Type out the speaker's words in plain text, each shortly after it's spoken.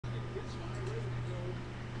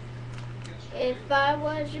If I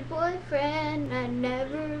was your boyfriend, I'd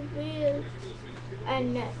never be.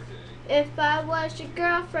 If I was your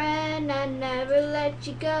girlfriend, I'd never let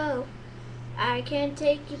you go. I can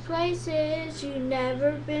take you places you've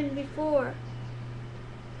never been before.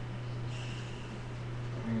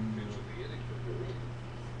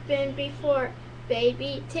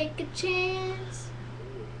 Baby, take a chance.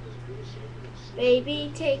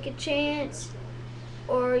 Baby, take a chance.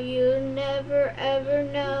 Or you'll never ever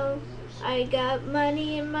know. I got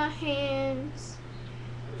money in my hands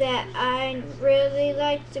that I really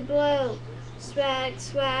like to blow. Swag,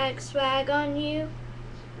 swag, swag on you.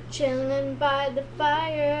 Chillin' by the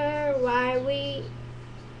fire while we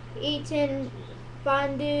eatin'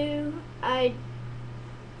 fondue. I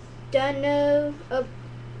don't know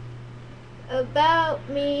about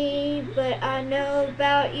me, but I know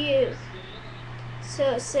about you.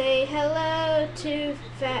 So say hello to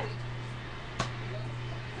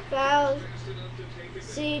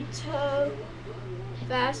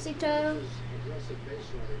Facito,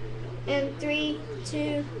 and 3,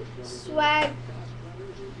 2, swag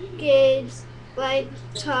gigs like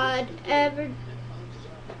Todd ever.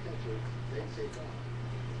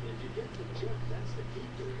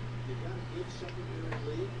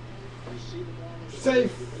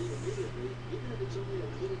 Safe.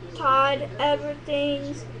 Todd ever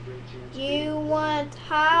things you want.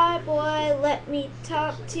 Hi boy, let me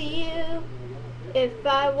talk to you. If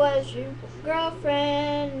I was your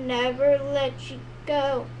girlfriend, never let you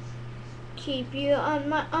go. Keep you on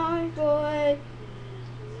my arm, boy.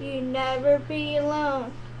 You never be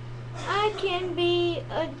alone. I can be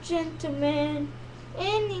a gentleman,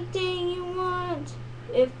 anything you want.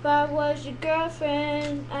 If I was your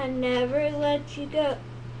girlfriend, I'd never let you go.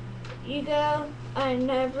 I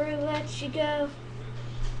never let you go.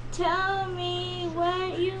 Tell me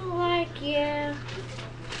what you like, yeah.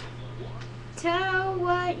 Tell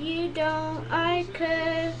what you don't. I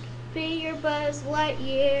could be your Buzz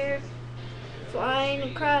Lightyear, flying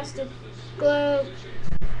across the globe.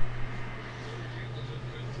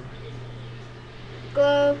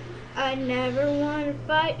 I never want to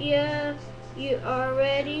fight you. You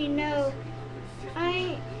already know.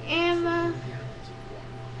 I am a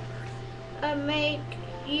make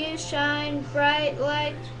you shine bright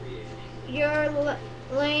like you're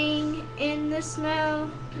laying in the snow.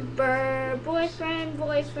 Boyfriend,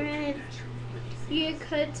 you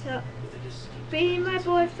could be my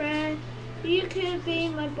boyfriend. You could be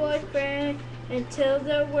my boyfriend until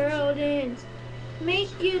the world ends.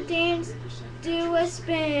 Make you dance, do a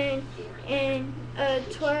spin, and a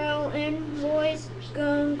twirl, and boys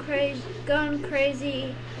gone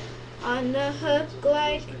crazy on the hook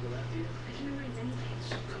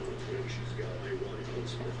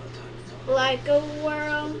like a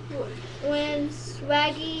whirlwind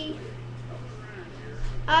swaggy.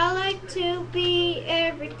 I like to be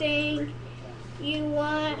everything you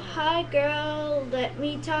want. Hi girl, let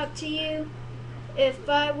me talk to you. If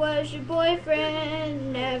I was your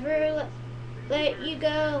boyfriend, never let you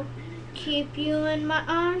go. Keep you in my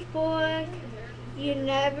arms, boy. You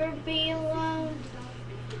never be alone.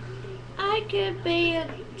 I could be a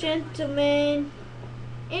gentleman,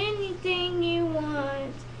 anything you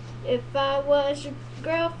want. If I was your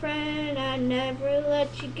girlfriend, I'd never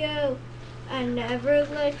let you go. I never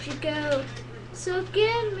let you go. So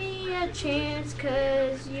give me a chance,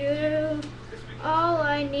 'cause you're all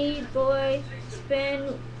I need, boy.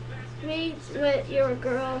 Spend me with your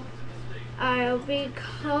girl. I'll be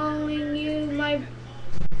calling you my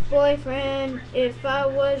boyfriend. If I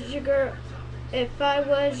was your girl,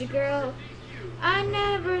 I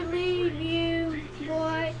never leave you,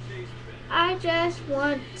 boy. I just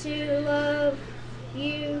want to love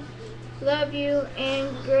you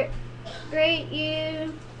and great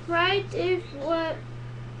you. Right, if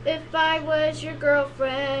I was your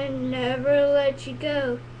girlfriend, never let you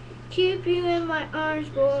go. Keep you in my arms,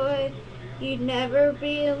 boy. You'd never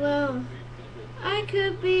be alone. I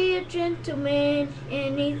could be a gentleman,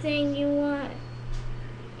 anything you want.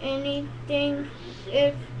 Anything.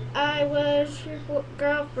 If I was your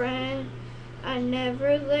girlfriend, I'd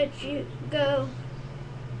never let you go.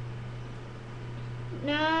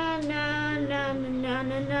 Na na na na na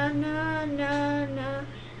na na na na.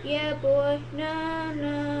 Yeah, boy. Na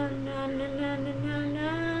na na na na na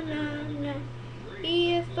na na na.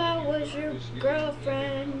 If I was your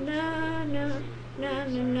girlfriend, na na na na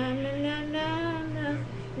na na na na na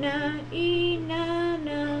na na na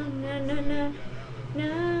na na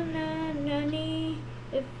na na na.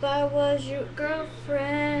 If I was your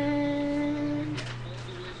girlfriend.